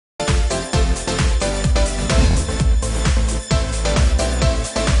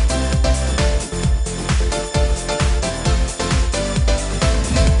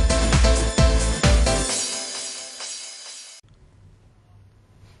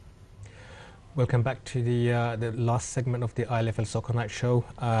Welcome back to the last segment of the ILFL Soccer Night Show.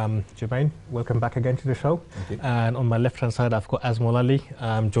 Jermaine, welcome back again to the show. Thank you. And on my left-hand side, I've got Asmal Ali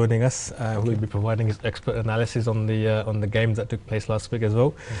joining us, who will be providing his expert analysis on the games that took place last week as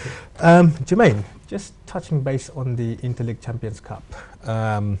well. Jermaine, just touching base on the Interleague Champions Cup.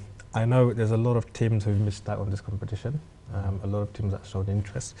 I know there's a lot of teams who've missed out on this competition. A lot of teams that showed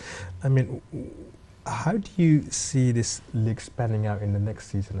interest. I mean, how do you see this league spanning out in the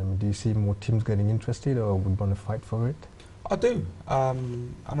next season? I mean, do you see more teams getting interested or would want to fight for it? I do,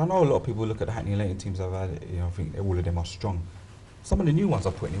 and I know a lot of people look at the Hackney Leighton teams I've had. I think all of them are strong. Some of the new ones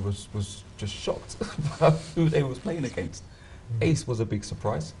I put in was just shocked about who they was playing against. Ace was a big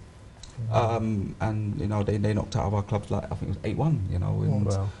surprise, and they knocked out of our clubs like I think it was 8-1. And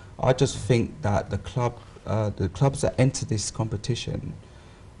wow. I just think that the clubs that enter this competition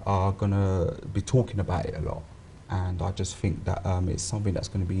are going to be talking about it a lot, and I just think that it's something that's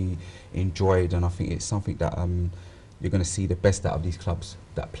going to be enjoyed, and I think it's something that you're going to see the best out of these clubs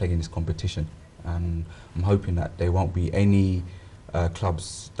that play in this competition, and I'm hoping that there won't be any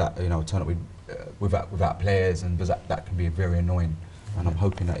clubs that turn up without players, and that can be very annoying, and I'm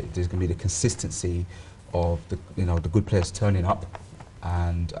hoping that there's going to be the consistency of the good players turning up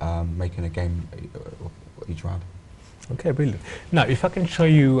and making a game each round. Okay, brilliant. Now, if I can show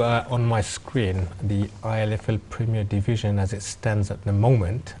you on my screen the ILFL Premier Division as it stands at the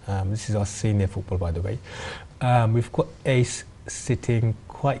moment. This is our senior football, by the way. We've got Ace sitting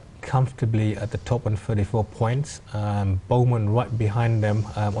quite comfortably at the top on 34 points. Bowman right behind them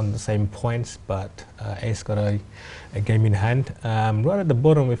on the same points, but Ace got a game in hand. Right at the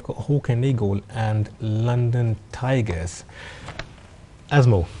bottom, we've got Hawk and Eagle and London Tigers.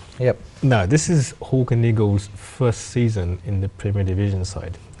 Asmo. Yep. Now, this is Hawk and Eagle's first season in the Premier Division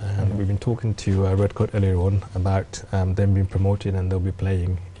side, and we've been talking to Redcoat earlier on about them being promoted, and they'll be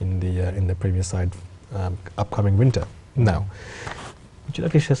playing in the Premier side upcoming winter. Now, would you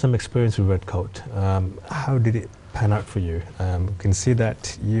like to share some experience with Redcoat? How did it pan out for you? You can see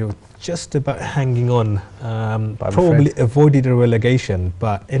that you're just about hanging on, probably avoided a relegation,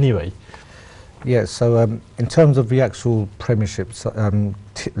 but anyway. Yeah, so in terms of the actual Premiership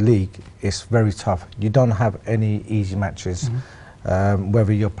league, it's very tough. You don't have any easy matches,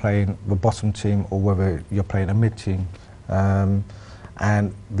 whether you're playing the bottom team or whether you're playing a mid-team.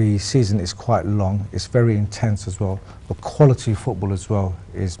 And the season is quite long. It's very intense as well. The quality of football as well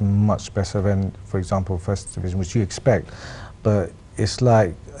is much better than, for example, First Division, which you expect. But it's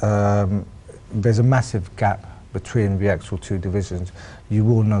like there's a massive gap between the actual two divisions. You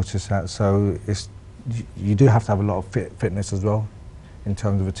will notice that. So you do have to have a lot of fitness as well in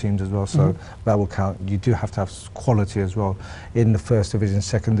terms of the teams as well, so that will count. You do have to have quality as well. In the First Division,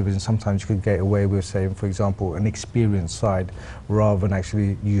 Second Division, sometimes you could get away with saying, for example, an experienced side, rather than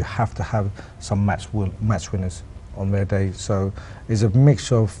actually you have to have some match winners on their day. So it's a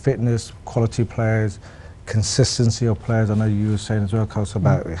mixture of fitness, quality players, consistency of players. I know you were saying as well, Coach,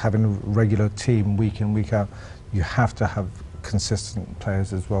 about having a regular team week in, week out. You have to have consistent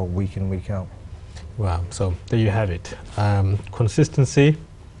players as well, week in, week out. Wow, so there you have it. Consistency,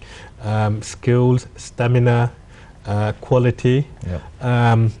 skills, stamina, quality. Yep.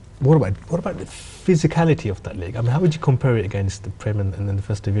 What about the physicality of that league? I mean, how would you compare it against the Premier and then the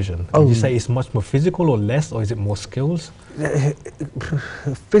First Division? Would you say it's much more physical or less, or is it more skills?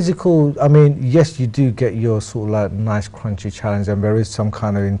 Physical, I mean, yes, you do get your sort of like nice crunchy challenge, and there is some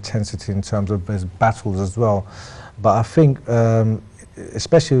kind of intensity in terms of there's battles as well. But I think,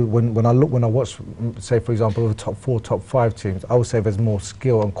 especially when I watch, say for example, the top 4, top 5 teams, I would say there's more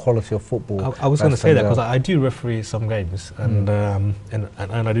skill and quality of football. I was going to say that because I do referee some games, and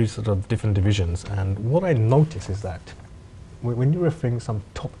I do sort of different divisions, and what I notice is that when you're refereeing some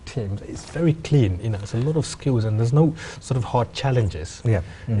top teams, it's very clean. It's a lot of skills, and there's no sort of hard challenges. Yeah.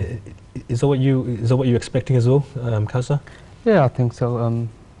 Is that what you're expecting as well, Kausa? Yeah, I think so.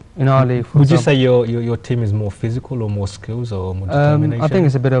 In our league, would you say your team is more physical or more skills or more determination? I think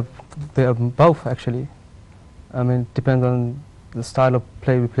it's a bit of both, actually. I mean, it depends on the style of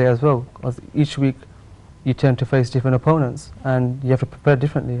play we play as well. Because each week you tend to face different opponents, and you have to prepare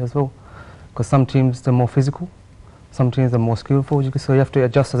differently as well. Because some teams they're more physical, some teams are more skillful. So you have to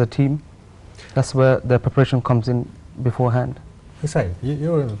adjust as a team. That's where the preparation comes in beforehand. Hussein,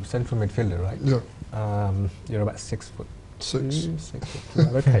 you're a central midfielder, right? Yeah. You're about 6 foot. 6.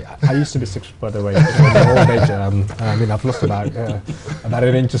 Okay, I used to be 6 foot, by the way. In my old age, I mean, I've lost about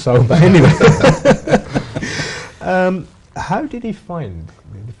an inch or so. But anyway, how did he find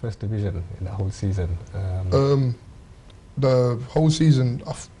the First Division in the whole season? The whole season,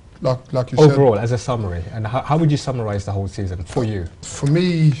 like you Overall, said, as a summary, and how would you summarize the whole season for you? for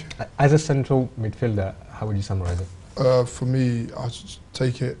me, As a central midfielder, how would you summarize it? for me, I just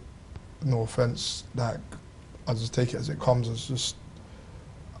take it. No offense, like I just take it as it comes.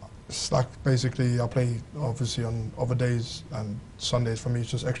 It's like basically I play obviously on other days, and Sundays for me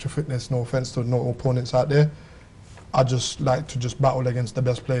it's just extra fitness. No offense to no opponents out there. I just like to just battle against the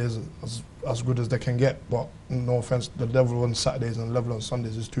best players as good as they can get. But no offense, the level on Saturdays and the level on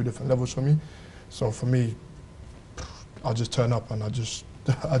Sundays is two different levels for me. So for me, I just turn up and I just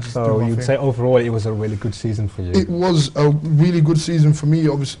do So my you'd thing. say overall it was a really good season for you. It was a really good season for me.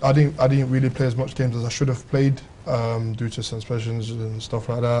 Obviously, I didn't really play as much games as I should have played due to suspensions and stuff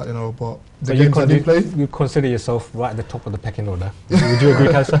like that. You know, but the games I did play. You consider yourself right at the top of the pecking order. Would you agree,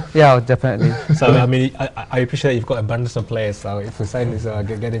 Kelsey? Yeah, definitely. So I mean, I appreciate you've got abundance of players. So if we're saying is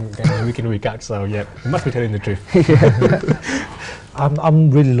getting week in week out, so yeah, you must be telling the truth. I'm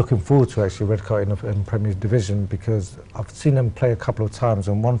really looking forward to actually Redcar in Premier Division, because I've seen them play a couple of times,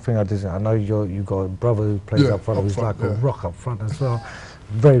 and one thing I know you got a brother who plays up front, who's like a rock up front as well.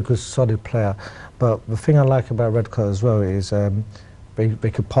 Very good, solid player. But the thing I like about Redcar as well is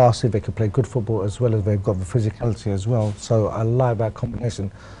they could pass it, they could play good football, as well as they've got the physicality as well. So I like that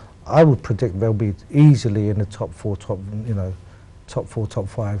combination. I would predict they'll be easily in the top four, top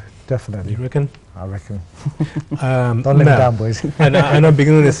five, definitely. You reckon? I reckon. Don't let me down, boys. And I know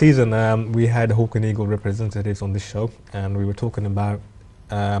beginning of the season we had Hawk and Eagle representatives on this show, and we were talking about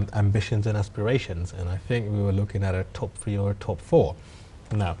ambitions and aspirations, and I think we were looking at a top 3 or a top 4.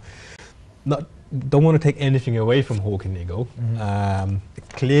 Now, don't want to take anything away from Hawk and Eagle.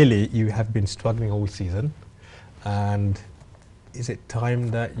 Clearly, you have been struggling all season, and is it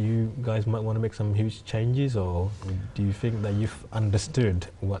time that you guys might want to make some huge changes, or do you think that you've understood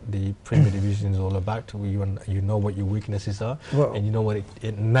what the Premier Division is all about? You know what your weaknesses are, and you know what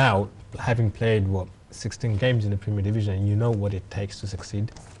it now, having played 16 games in the Premier Division, you know what it takes to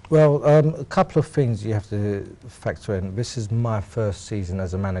succeed? Well, a couple of things you have to factor in. This is my first season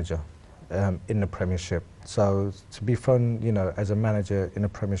as a manager in the Premiership, so to be thrown, as a manager in a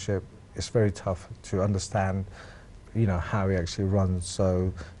Premiership, it's very tough to understand how he actually runs,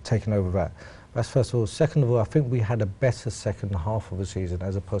 so taking over that. That's first of all. Second of all, I think we had a better second half of the season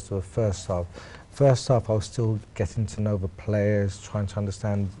as opposed to the first half. First half, I was still getting to know the players, trying to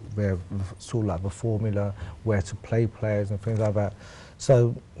understand the formula, where to play players and things like that.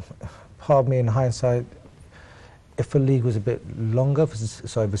 So, part of me in hindsight, if the league was a bit longer,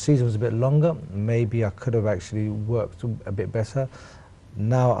 the season was a bit longer, maybe I could have actually worked a bit better.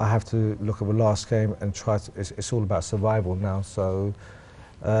 Now I have to look at the last game and try to, it's all about survival now, so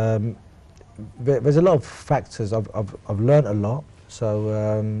there's a lot of factors. I've learned a lot, so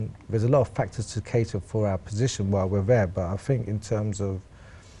there's a lot of factors to cater for our position while we're there, but I think in terms of,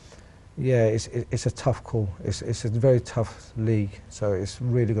 it's a tough call. It's a very tough league, so it's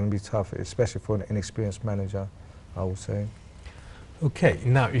really going to be tough, especially for an inexperienced manager, I would say. Okay,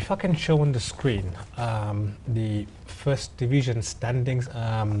 now if I can show on the screen the first division standings.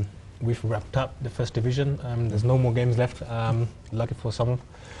 We've wrapped up the first division. There's no more games left, lucky for some.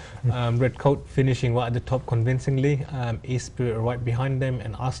 Red Coat finishing right at the top convincingly, East Spirit right behind them,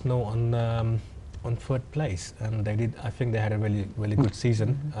 and Arsenal on third place. And I think they had a really good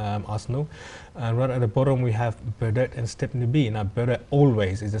season, Arsenal. Right at the bottom we have Burdett and Stepney B. Now Burdett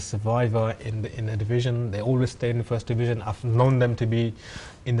always is a survivor in the division. They always stay in the first division. I've known them to be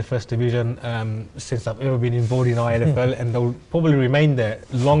in the first division since I've ever been involved in ILFL, and they'll probably remain there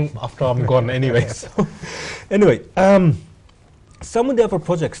long after I'm gone anyway. So, anyway, some of the other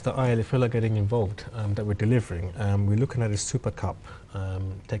projects that ILFL are getting involved that we're delivering, we're looking at a Super Cup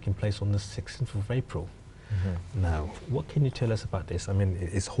taking place on the 16th of April. Now, what can you tell us about this? I mean,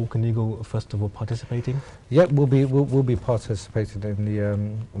 is Hawk and Eagle first of all participating? Yeah, we'll be participating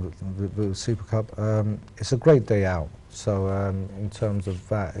in the Super Cup. It's a great day out, so in terms of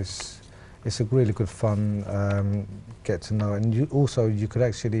that, it's a really good fun get to know, and you could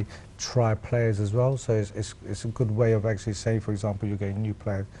actually try players as well. So it's a good way of actually saying, for example, you're getting new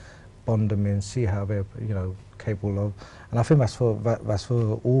players, bond them in, see how they're capable of, and I think that's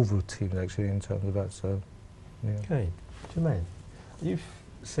for all the teams actually in terms of that. So. Yeah. Okay, Jermaine, you've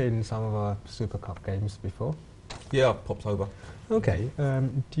seen some of our Super Cup games before. Yeah, I've popped over. Okay,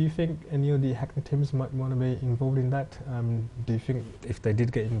 do you think any of the Hackney teams might want to be involved in that? Do you think if they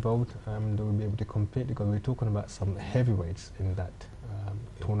did get involved, they would be able to compete? Because we're talking about some heavyweights in that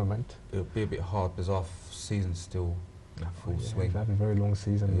tournament. It'll be a bit hard because our season's still full swing. We've had a very long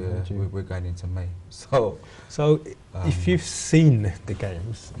season. Yeah, we're going into May. So if you've seen the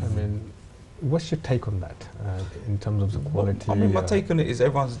games, I mean, What's your take on that in terms of the quality? I mean, my take on it is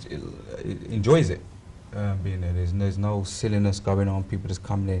everyone enjoys it. Being there, there's no silliness going on. People just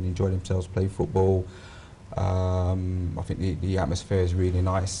come there and enjoy themselves, play football. I think the atmosphere is really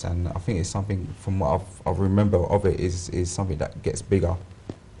nice, and I think it's something from what I remember of it is something that gets bigger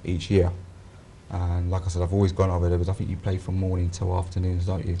each year. And like I said, I've always gone over there because I think you play from morning till afternoons,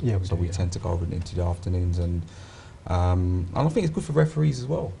 don't you? Yeah, so we tend to go over into the afternoons, and I think it's good for referees as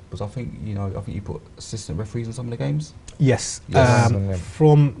well, because I think you put assistant referees in some of the games. Yes. Yes.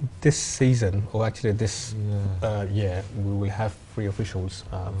 From this season, or actually this year, we will have 3 officials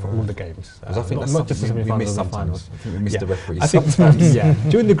for all the games. Because I think that's not just the something we miss semi-finals and sometimes. finals. I think we miss the referees I think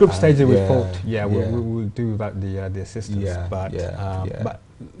sometimes. during the group stages we yeah, thought, yeah. we'll do without the assistants, Yeah, but yeah.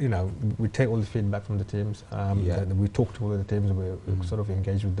 we take all the feedback from the teams. We talk to all of the teams. We sort of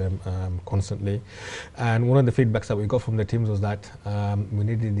engage with them constantly. And one of the feedbacks that we got from the teams was that we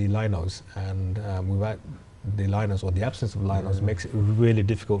needed the linos, and without the linos or the absence of linos makes it really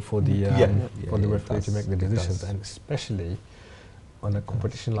difficult for the referee to make the decisions, and especially on a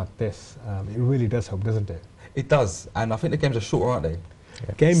competition like this, it really does help, doesn't it? It does, and I think the games are shorter, aren't they?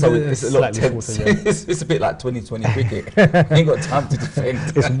 Yeah. Games so are it's a lot slightly tense. shorter, yeah. It's a bit like 2020 cricket. You ain't got time to defend.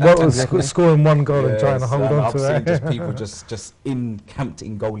 It's scoring one goal and trying to hold on I've to seen it. just people just camped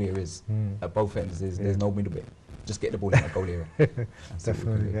in goal areas at both ends. There's no middle bit. Just get the ball in that goal area.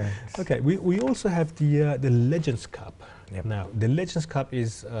 Definitely, yeah. Okay, we also have the Legends Cup. Yep. Now, the Legends Cup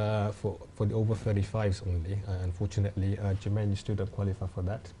is for the over 35s only. Unfortunately, Jermaine, you still don't qualify for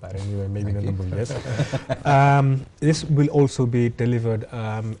that. But anyway, maybe in a number of years. This will also be delivered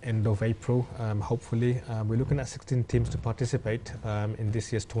end of April, hopefully. We're looking at 16 teams to participate in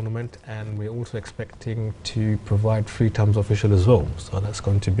this year's tournament, and we're also expecting to provide 3 times official as well. So that's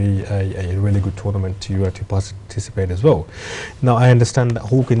going to be a really good tournament to participate as well. Now, I understand that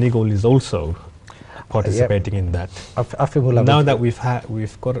Hawk and Eagle is also participating in that. I think we'll have now that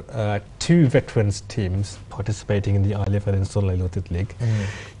we've got 2 veterans teams participating in the ILFL and Solai Lotted League.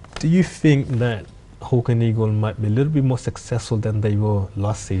 Do you think that Hawk and Eagle might be a little bit more successful than they were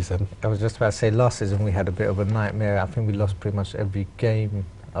last season? I was just about to say, last season we had a bit of a nightmare. I think we lost pretty much every game,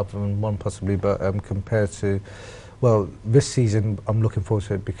 other than one possibly, but compared to, well, this season I'm looking forward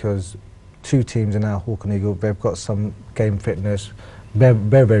to it because 2 teams in our Hawk and Eagle, they've got some game fitness. They're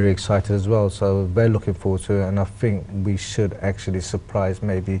very excited as well, so they're looking forward to it, and I think we should actually surprise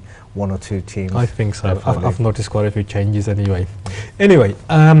maybe 1 or 2 teams. I think so. I've noticed quite a few changes anyway. Anyway,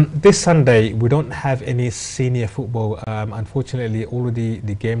 this Sunday we don't have any senior football. Unfortunately, all of the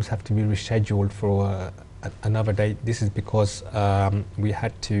games have to be rescheduled for another day. This is because we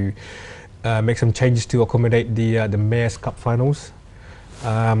had to make some changes to accommodate the Mayor's Cup finals.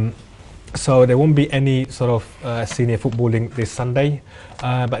 So there won't be any sort of senior footballing this Sunday,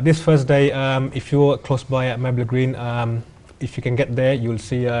 but this Thursday, if you're close by at Mabley Green, if you can get there, you'll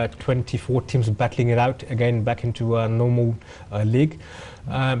see 24 teams battling it out again back into a normal league.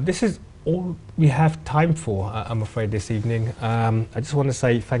 This is all we have time for, I'm afraid, this evening. I just want to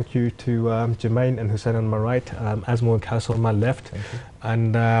say thank you to Jermaine and Hussein on my right, Asmo and Kaus on my left,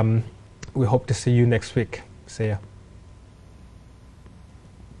 and we hope to see you next week. See ya.